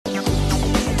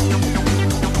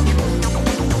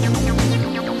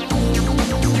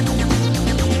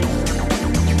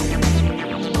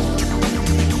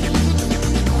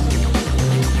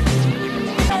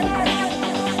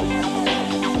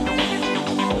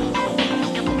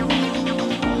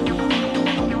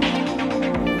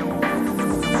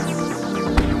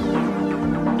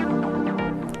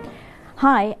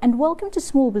Hi, and welcome to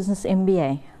Small Business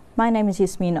MBA. My name is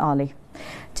Yasmin Ali.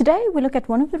 Today we look at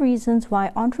one of the reasons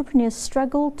why entrepreneurs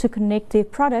struggle to connect their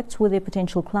products with their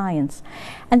potential clients,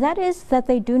 and that is that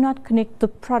they do not connect the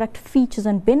product features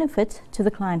and benefits to the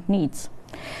client needs.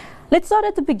 Let's start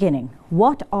at the beginning.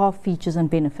 What are features and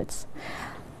benefits?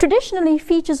 Traditionally,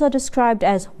 features are described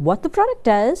as what the product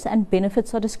does, and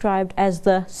benefits are described as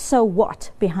the so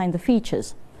what behind the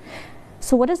features.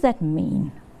 So what does that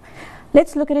mean?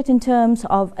 Let's look at it in terms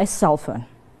of a cell phone.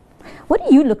 What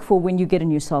do you look for when you get a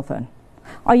new cell phone?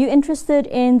 Are you interested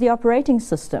in the operating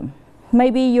system?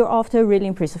 Maybe you're after a really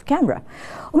impressive camera.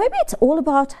 Or maybe it's all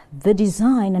about the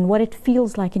design and what it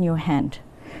feels like in your hand.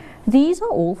 These are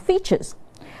all features.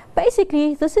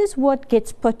 Basically, this is what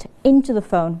gets put into the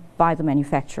phone by the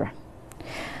manufacturer.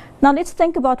 Now let's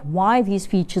think about why these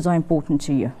features are important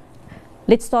to you.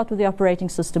 Let's start with the operating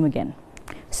system again.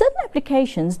 Certain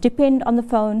applications depend on the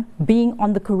phone being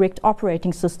on the correct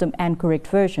operating system and correct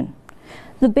version.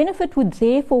 The benefit would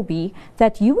therefore be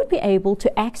that you would be able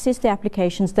to access the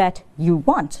applications that you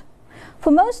want.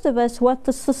 For most of us, what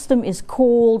the system is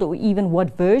called or even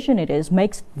what version it is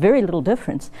makes very little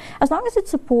difference, as long as it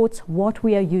supports what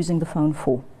we are using the phone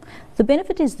for. The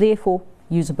benefit is therefore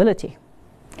usability.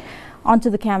 Onto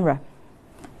the camera.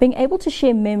 Being able to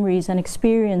share memories and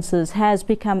experiences has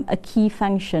become a key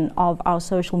function of our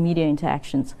social media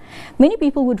interactions. Many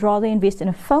people would rather invest in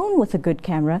a phone with a good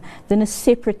camera than a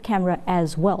separate camera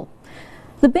as well.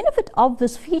 The benefit of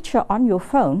this feature on your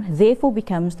phone therefore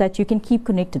becomes that you can keep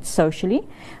connected socially,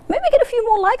 maybe get a few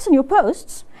more likes on your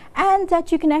posts, and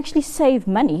that you can actually save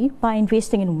money by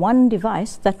investing in one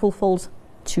device that fulfills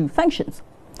two functions.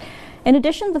 In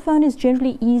addition, the phone is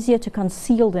generally easier to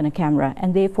conceal than a camera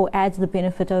and therefore adds the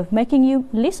benefit of making you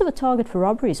less of a target for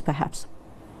robberies, perhaps.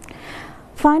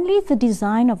 Finally, the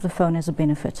design of the phone has a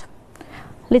benefit.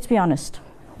 Let's be honest,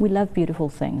 we love beautiful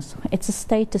things. It's a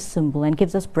status symbol and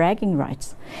gives us bragging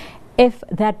rights. If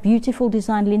that beautiful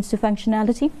design lends to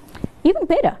functionality, even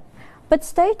better. But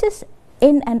status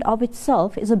in and of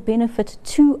itself is a benefit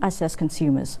to us as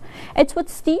consumers. It's what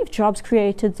Steve Jobs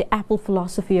created the Apple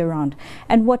philosophy around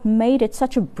and what made it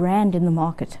such a brand in the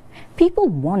market. People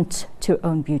want to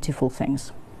own beautiful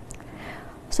things.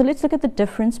 So let's look at the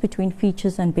difference between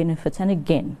features and benefits. And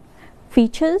again,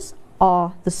 features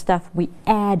are the stuff we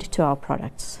add to our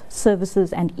products,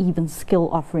 services, and even skill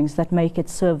offerings that make it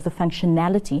serve the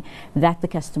functionality that the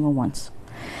customer wants.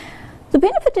 The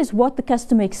benefit is what the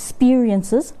customer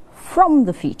experiences from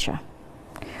the feature.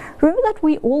 Remember that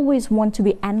we always want to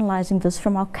be analyzing this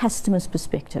from our customer's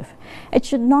perspective. It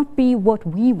should not be what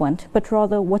we want, but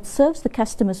rather what serves the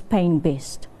customer's pain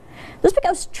best. This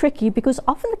becomes tricky because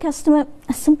often the customer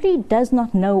simply does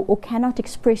not know or cannot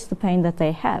express the pain that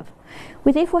they have.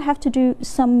 We therefore have to do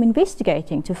some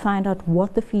investigating to find out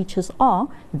what the features are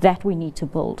that we need to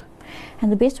build.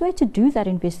 And the best way to do that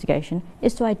investigation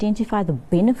is to identify the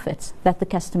benefits that the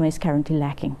customer is currently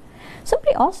lacking.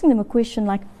 Simply asking them a question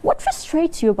like, what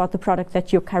frustrates you about the product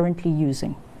that you're currently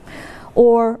using?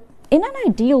 Or, in an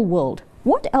ideal world,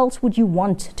 what else would you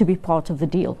want to be part of the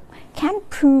deal? Can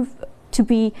prove to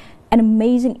be an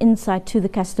amazing insight to the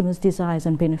customer's desires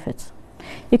and benefits.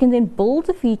 You can then build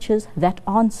the features that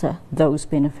answer those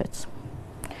benefits.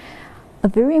 A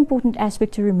very important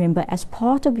aspect to remember as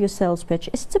part of your sales pitch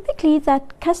is typically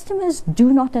that customers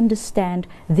do not understand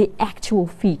the actual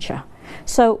feature.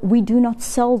 So we do not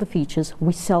sell the features,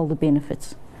 we sell the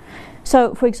benefits.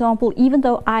 So, for example, even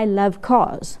though I love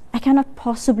cars, I cannot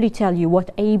possibly tell you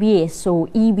what ABS or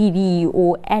EBD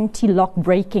or anti-lock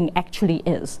braking actually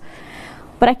is.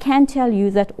 But I can tell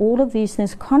you that all of these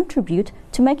things contribute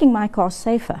to making my car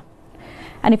safer.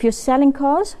 And if you're selling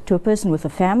cars to a person with a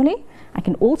family, I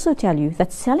can also tell you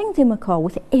that selling them a car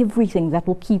with everything that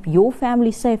will keep your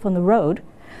family safe on the road,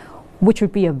 which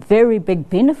would be a very big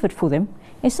benefit for them,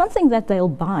 is something that they'll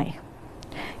buy.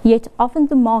 Yet often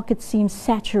the market seems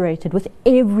saturated with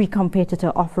every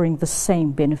competitor offering the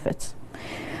same benefits.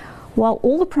 While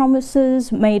all the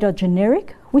promises made are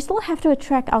generic, we still have to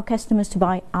attract our customers to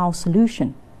buy our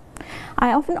solution.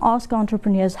 I often ask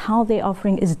entrepreneurs how their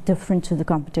offering is different to the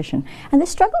competition, and they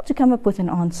struggle to come up with an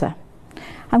answer.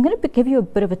 I'm going to give you a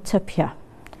bit of a tip here.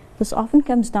 This often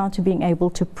comes down to being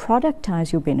able to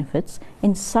productize your benefits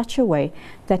in such a way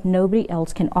that nobody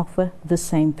else can offer the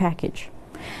same package.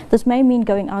 This may mean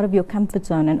going out of your comfort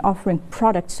zone and offering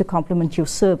products to complement your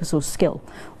service or skill,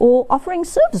 or offering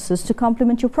services to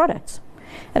complement your products.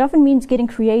 It often means getting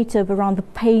creative around the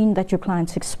pain that your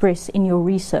clients express in your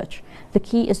research. The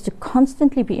key is to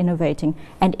constantly be innovating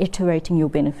and iterating your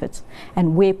benefits,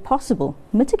 and where possible,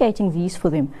 mitigating these for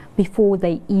them before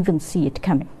they even see it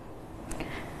coming.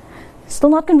 Still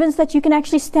not convinced that you can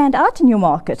actually stand out in your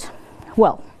market?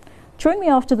 Well, join me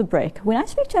after the break when I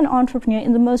speak to an entrepreneur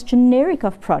in the most generic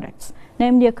of products,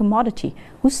 namely a commodity,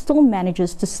 who still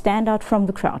manages to stand out from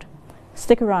the crowd.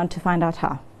 Stick around to find out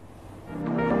how.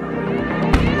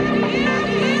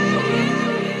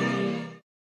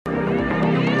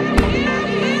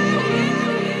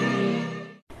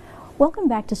 Welcome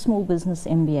back to Small Business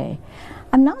MBA.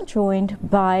 I'm now joined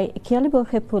by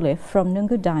Kealeboge Pule from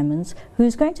Nungu Diamonds,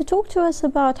 who's going to talk to us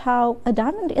about how a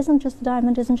diamond isn't just a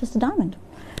diamond, isn't just a diamond.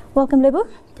 Welcome, Lebo.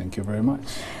 Thank you very much.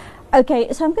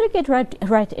 Okay, so I'm going to get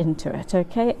right into it,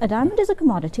 okay? A diamond is a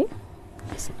commodity.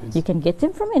 Yes, it is. You can get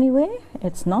them from anywhere.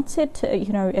 It's not set,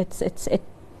 it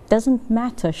doesn't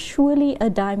matter. Surely a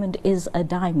diamond is a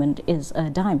diamond is a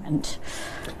diamond.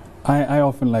 I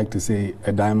often like to say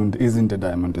a diamond isn't a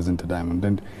diamond,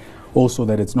 and also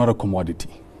that it's not a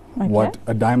commodity. Okay. What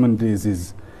a diamond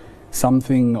is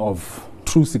something of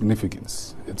true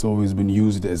significance. It's always been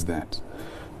used as that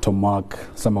to mark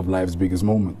some of life's biggest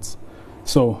moments.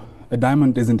 So a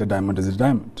diamond isn't a diamond, is a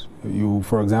diamond. You,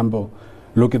 for example,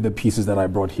 look at the pieces that I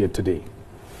brought here today.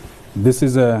 This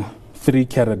is a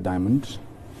 3-carat diamond.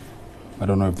 I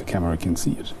don't know if the camera can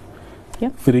see it. Yeah.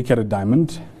 3-carat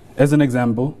diamond. As an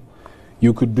example,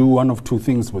 you could do one of two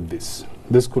things with this.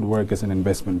 This could work as an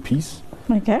investment piece.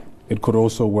 Okay. It could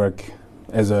also work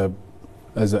as a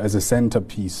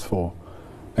centerpiece for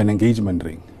an engagement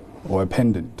ring or a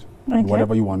pendant, Okay.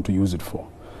 whatever you want to use it for.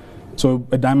 So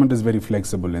a diamond is very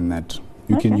flexible in that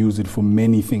you can Okay. use it for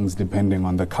many things depending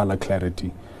on the color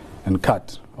clarity and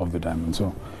cut of the diamond.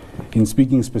 So in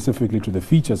speaking specifically to the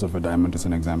features of a diamond as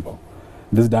an example,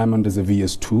 this diamond is a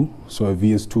VS2. So a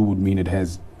VS2 would mean it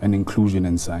has an inclusion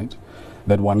inside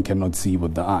that one cannot see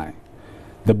with the eye.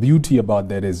 The beauty about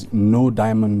that is no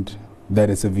diamond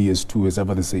that is a VS2 is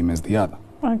ever the same as the other.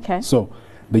 Okay. So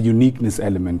the uniqueness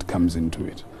element comes into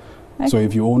it. So Okay.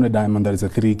 if you own a diamond that is a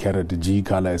 3-carat G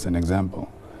color as an example,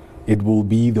 it will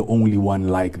be the only one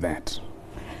like that.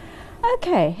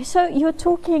 Okay, so you were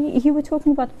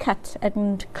talking about cut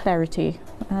and clarity.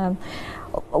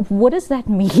 What does that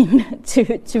mean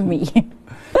to me?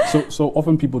 So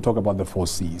often people talk about the 4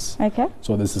 C's. Okay.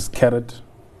 So this is carat,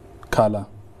 color,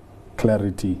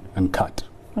 clarity, and cut.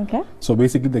 Okay. So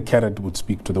basically the carat would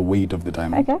speak to the weight of the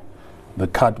diamond. Okay. The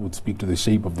cut would speak to the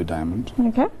shape of the diamond.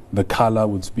 Okay. The color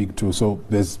would speak to, so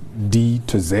there's D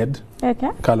to Z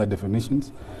Okay. color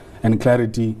definitions. And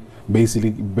clarity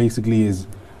basically is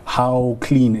how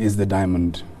clean is the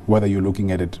diamond, whether you're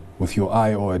looking at it with your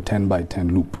eye or a 10 by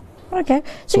 10 loop. Okay.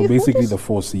 So you brought basically us- the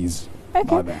 4 C's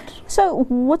Okay. are that. So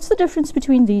what's the difference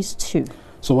between these two?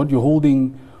 So what you're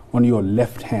holding on your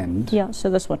left hand, Yeah. So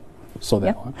this one. so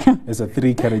that Yeah. one, is a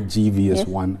 3-carat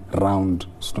GVS1 round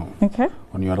stone. Okay.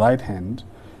 On your right hand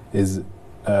is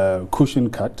a cushion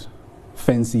cut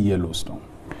fancy yellow stone.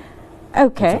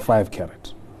 Okay. It's a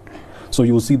 5-carat. So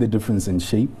you'll see the difference in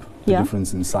shape, the Yeah.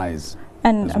 difference in size.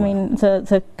 And as I well. mean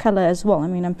the color as well. I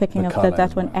mean I'm picking The up colour that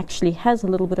as one well. actually has a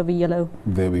little bit of a yellow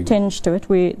There we go. tinge to it,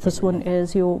 where this one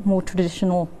is your more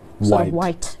traditional sort of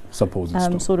white Supposed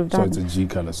stone. sort of So it's diamond. a G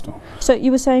color stone. So you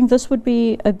were saying this would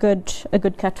be a good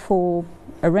cut for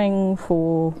a ring,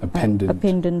 for A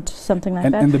pendant. something like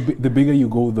And, that. and the bigger you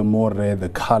go, the more rare the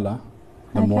color,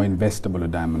 the more Okay. investable a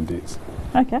diamond is.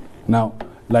 Okay. Now,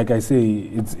 like I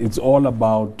say, it's all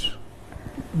about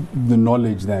the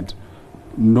knowledge that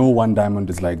no one diamond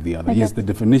is like the other. Okay. Yes, the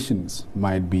definitions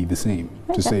might be the same.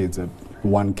 Okay. To say it's a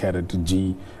 1-carat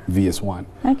G VS1.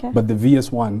 Okay. But the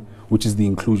VS1, which is the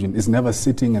inclusion, is never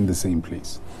sitting in the same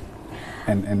place.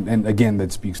 And again,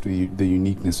 that speaks to the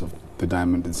uniqueness of the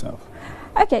diamond itself.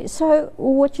 Okay, so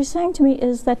what you're saying to me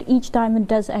is that each diamond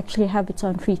does actually have its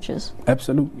own features,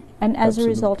 Absolutely. and as a Absolutely.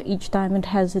 result, each diamond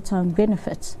has its own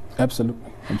benefits. Absolutely.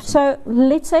 Absolutely. So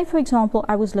let's say, for example,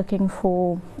 I was looking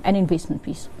for an investment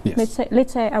piece. Yes.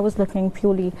 Let's say I was looking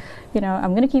purely,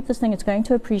 I'm going to keep this thing. It's going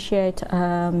to appreciate.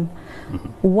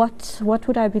 What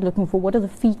would I be looking for? What are the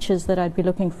features that I'd be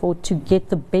looking for to get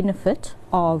the benefit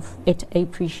of it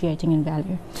appreciating in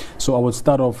value? So I would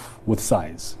start off with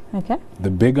size. Okay. The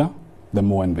bigger, the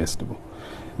more investable.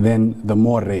 Then the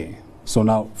more rare. So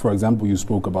now, for example, you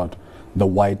spoke about the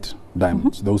white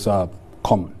diamonds. Those are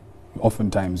common.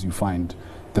 Oftentimes you find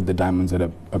that the diamonds that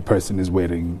a person is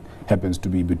wearing happens to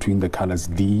be between the colors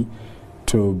D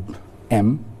to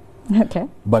M. Okay.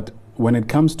 But when it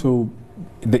comes to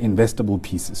the investable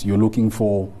pieces, you're looking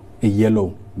for a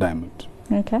yellow diamond.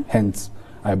 Okay. Hence,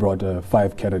 I brought a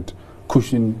 5-carat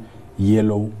cushion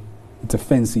yellow. It's a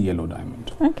fancy yellow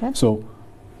diamond. Okay. So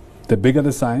the bigger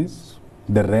the size,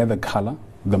 the rarer the color,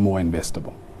 the more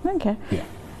investable. Okay. Yeah.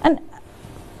 And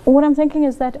what I'm thinking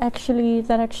is that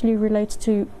actually relates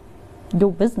to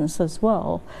your business as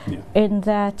well, Yeah. in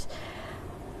that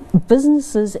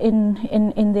businesses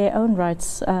in their own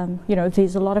rights, you know,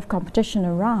 there's a lot of competition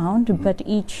around, Mhm. but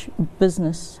each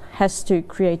business has to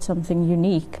create something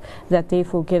unique that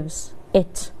therefore gives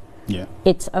it Yeah.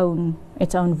 its own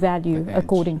value The edge.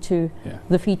 according to Yeah.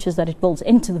 the features that it builds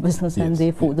into the business, and Yes,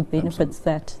 therefore yeah, the benefits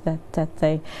that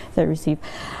they receive.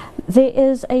 There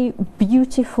is a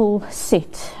beautiful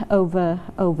set over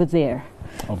there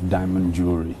Of diamond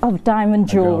jewelry. of diamond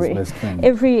A girl's jewelry. best friend.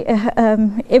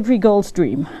 Every girl's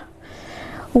dream.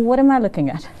 What am I looking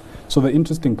at? So the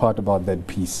interesting part about that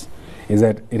piece is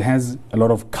that it has a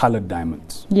lot of colored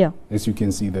diamonds. Yeah. As you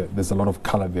can see, there's a lot of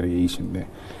color variation there.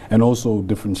 And also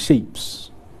different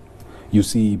shapes. You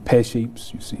see pear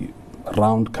shapes, you see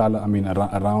round color,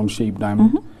 a round shaped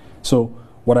diamond. Mhm. So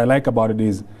what I like about it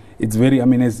is, it's very,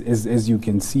 as you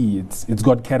can see, it's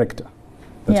got character.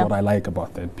 That's Yeah. what I like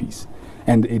about that piece.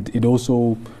 And it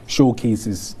also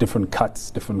showcases different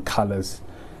cuts, different colors.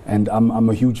 And I'm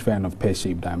a huge fan of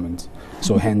pear-shaped diamonds.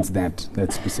 So hence that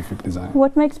specific design.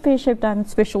 What makes pear-shaped diamond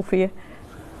special for you?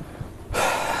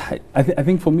 I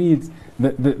think for me, it's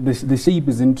the shape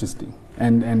is interesting,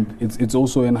 and it's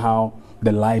also in how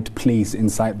the light plays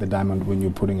inside the diamond when you're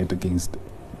putting it against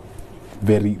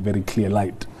very, very clear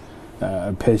light.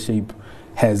 Pear shape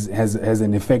has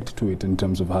an effect to it in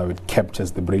terms of how it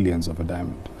captures the brilliance of a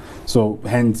diamond. So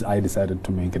hence I decided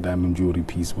to make a diamond jewelry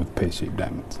piece with pear-shaped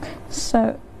diamonds.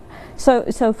 So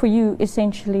for you,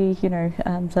 essentially, you know,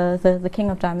 the king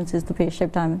of diamonds is the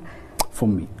pear-shaped diamond. For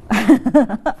me.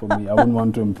 For me. I wouldn't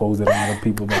want to impose it on other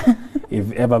people, but if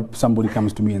ever somebody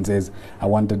comes to me and says, I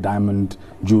want a diamond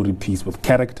jewelry piece with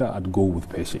character, I'd go with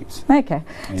pear shapes. Okay.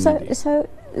 Any day.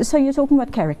 So you're talking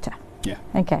about character. Yeah.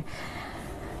 Okay.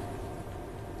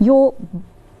 Your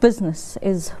business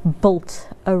is built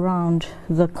around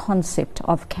the concept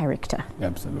of character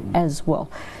Absolutely. as well.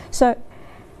 So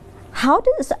how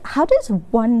does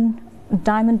one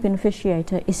diamond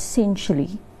beneficiator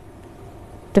essentially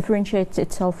differentiates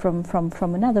itself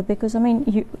from another? Because I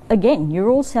mean, you're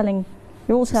all selling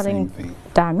The same thing.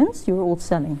 diamonds, you're all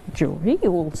selling jewelry,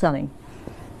 you're all selling,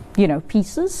 you know,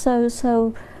 pieces.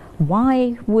 So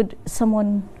why would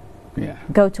someone Yeah.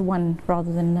 go to one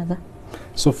rather than another?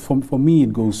 So for me,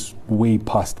 it goes way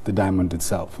past the diamond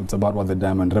itself. It's about what the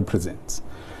diamond represents.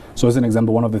 So as an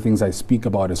example, one of the things I speak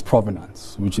about is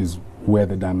provenance, which is where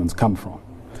the diamonds come from.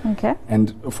 Okay.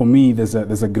 And for me, there's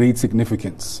a great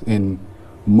significance in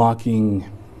marking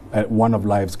one of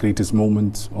life's greatest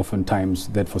moments, oftentimes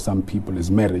that for some people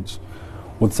is marriage,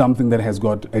 with something that has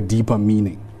got a deeper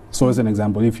meaning. So as an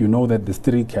example, if you know that this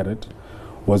 3 carat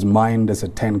was mined as a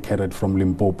 10 carat from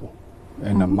Limpopo,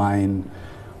 in a mine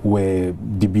where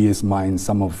De Beers mines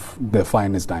some of their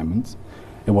finest diamonds.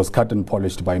 It was cut and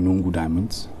polished by Nungu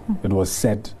Diamonds. It was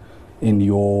set in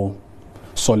your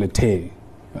solitaire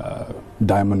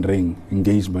diamond ring,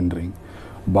 engagement ring,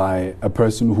 by a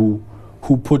person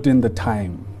who put in the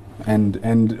time.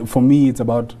 And for me, it's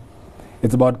about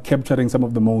capturing some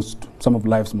of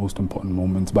life's most important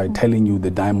moments by telling you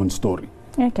the diamond story,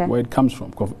 Okay. where it comes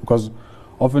from. Because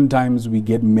oftentimes we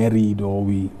get married or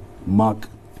we mark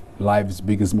life's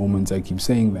biggest moments, I keep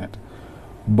saying that,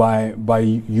 by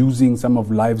using some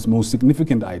of life's most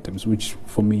significant items, which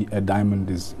for me a diamond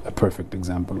is a perfect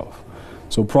example of.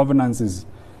 So provenance is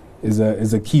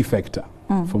a key factor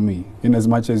for me, in as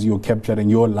much as you're capturing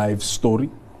your life story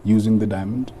using the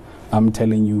diamond. I'm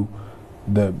telling you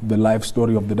the life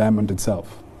story of the diamond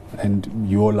itself, and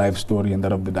your life story and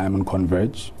that of the diamond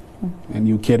converge, and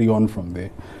you carry on from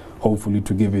there, hopefully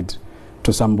to give it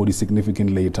to somebody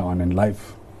significant later on in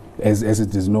life. As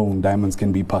it is known, diamonds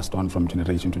can be passed on from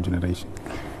generation to generation.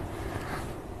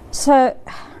 So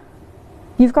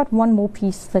you've got one more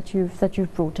piece that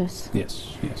you've brought us.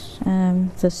 Yes.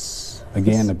 This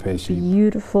Again, a pear shape.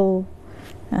 beautiful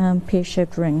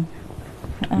pear-shaped ring.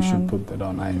 You should put that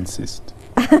on, I insist.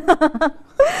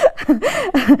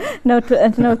 Note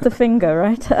the finger,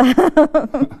 right?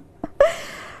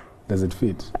 Does it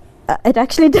fit? It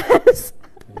actually does.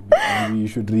 Maybe you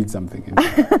should read something into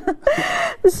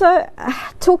it. So,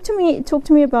 talk to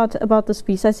me about this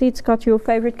piece. I see it's got your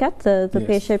favorite cut, the Yes,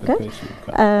 pear-shaped the cut. pear-shaped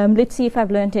cut. Let's see if I've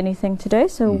learned anything today.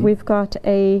 So Mhm. we've got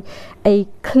a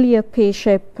clear pear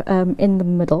shape in the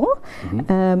middle.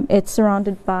 Mhm. It's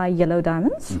surrounded by yellow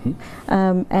diamonds,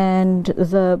 Mhm. and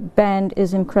the band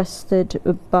is encrusted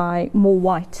by more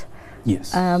white. Yes.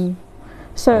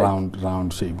 So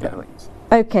round shaped diamonds.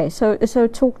 okay, so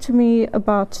talk to me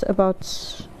about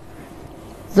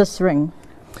this ring.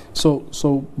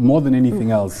 So more than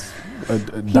anything else,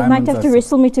 you might have to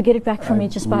wrestle me to get it back from me,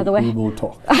 just by the way. We will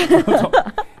talk.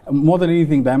 More than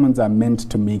anything, diamonds are meant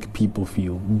to make people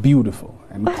feel beautiful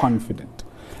and confident.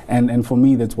 And for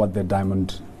me, that's what that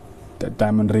diamond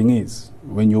ring is.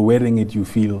 When you're wearing it, you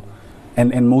feel,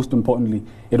 and most importantly,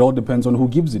 it all depends on who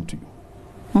gives it to you.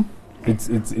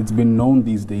 It's been known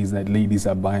these days that ladies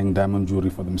are buying diamond jewelry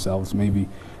for themselves. Maybe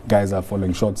guys are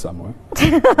falling short somewhere.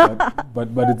 but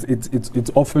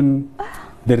it's often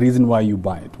the reason why you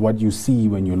buy it, what you see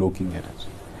when you're looking at it.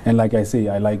 And like I say,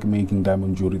 I like making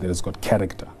diamond jewelry that has got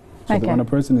character. So that when a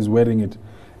person is wearing it,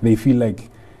 they feel like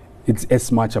it's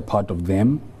as much a part of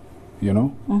them, you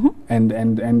know. And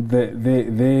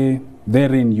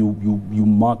therein you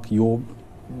mark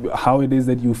how it is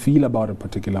that you feel about a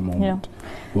particular moment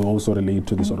will also relate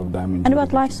to the sort of diamond and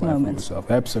about life's moments.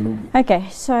 Absolutely. Okay,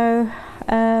 so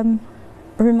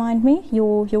remind me,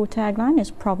 your tagline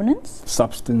is provenance,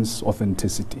 substance,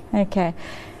 authenticity. Okay.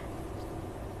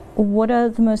 What are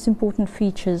the most important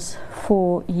features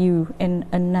for you in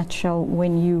a nutshell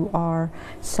when you are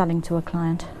selling to a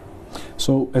client?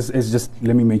 So as just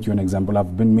let me make you an example.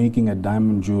 I've been making a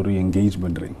diamond jewelry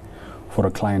engagement ring for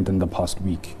a client in the past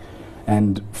week.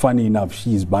 And funny enough,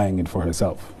 she's buying it for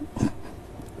herself.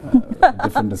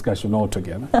 Different discussion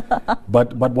altogether.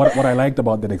 But what I liked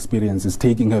about that experience is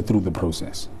taking her through the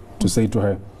process. To say to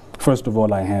her, first of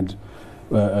all, I had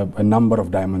a number of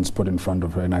diamonds put in front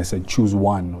of her, and I said, choose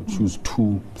one or choose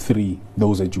 2, 3,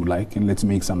 those that you like, and let's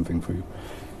make something for you.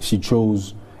 She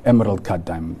chose emerald cut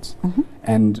diamonds.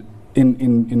 And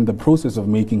in the process of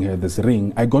making her this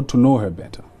ring, I got to know her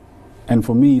better. And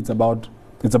for me, it's about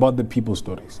the people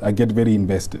stories. I get very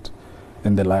invested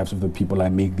in the lives of the people I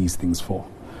make these things for,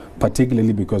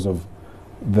 particularly because of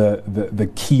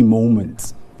the key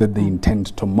moments that they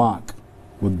intend to mark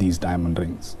with these diamond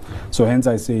rings. So hence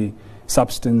I say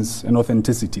substance and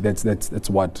authenticity. That's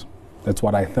what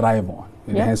I thrive on.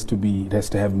 It has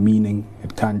to have meaning.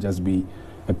 It can't just be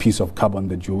a piece of carbon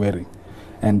that you're wearing.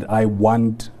 And I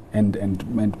want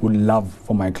and would love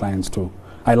for my clients to.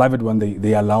 I love it when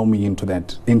they allow me into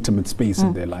that intimate space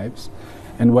in their lives,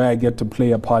 and where I get to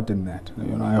play a part in that.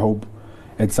 You know, I hope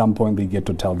at some point they get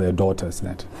to tell their daughters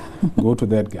that, go to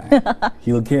that guy.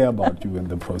 He'll care about you in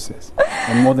the process.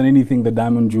 And more than anything, the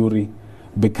diamond jewelry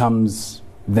becomes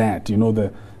that. You know,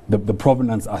 the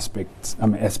provenance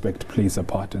aspect plays a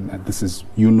part in that. This is,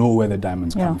 you know, where the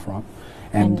diamonds come from.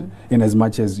 And in as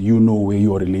much as you know where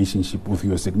your relationship with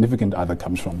your significant other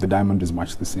comes from, the diamond is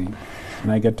much the same.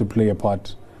 And I get to play a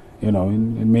part, you know,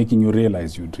 in making you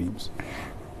realize your dreams.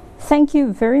 Thank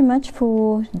you very much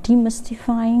for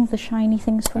demystifying the shiny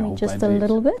things for me just a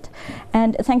little bit.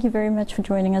 And thank you very much for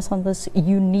joining us on this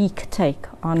unique take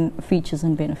on features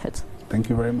and benefits. Thank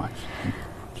you very much.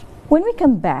 When we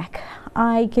come back,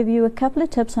 I give you a couple of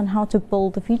tips on how to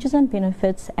build the features and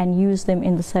benefits and use them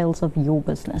in the sales of your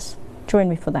business. Join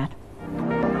me for that.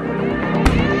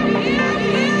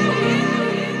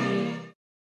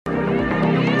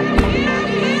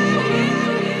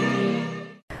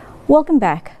 Welcome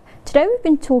back. Today we've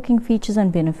been talking features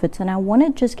and benefits, and I want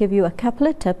to just give you a couple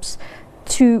of tips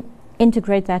to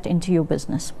integrate that into your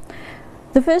business.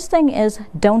 The first thing is,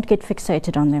 don't get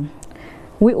fixated on them.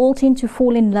 We all tend to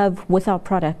fall in love with our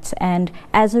products, and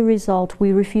as a result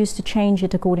we refuse to change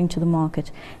it according to the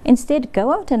market. Instead,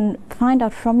 go out and find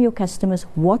out from your customers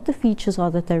what the features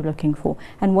are that they're looking for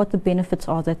and what the benefits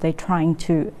are that they're trying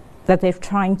to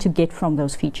get from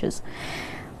those features.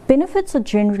 Benefits are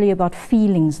generally about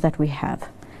feelings that we have.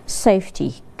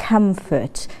 Safety,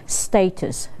 comfort,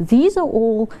 status. These are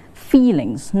all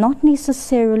feelings, not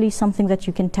necessarily something that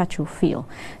you can touch or feel.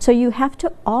 So you have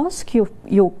to ask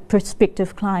your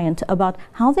prospective client about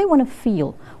how they want to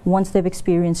feel once they've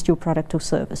experienced your product or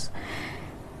service.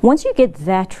 Once you get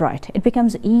that right, it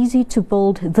becomes easy to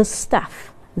build the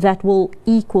stuff that will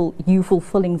equal you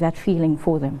fulfilling that feeling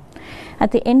for them.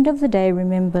 At the end of the day,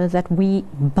 remember that we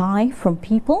buy from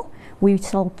people, we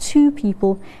sell to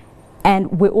people,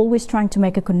 and we're always trying to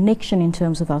make a connection in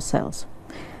terms of our sales.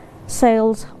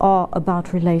 Sales are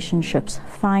about relationships.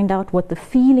 Find out what the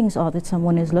feelings are that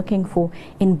someone is looking for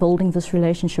in building this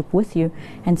relationship with you,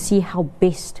 and see how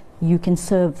best you can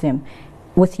serve them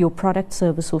with your product,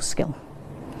 service, or skill.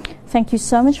 Thank you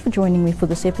so much for joining me for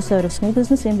this episode of Small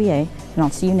Business MBA, and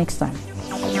I'll see you next time.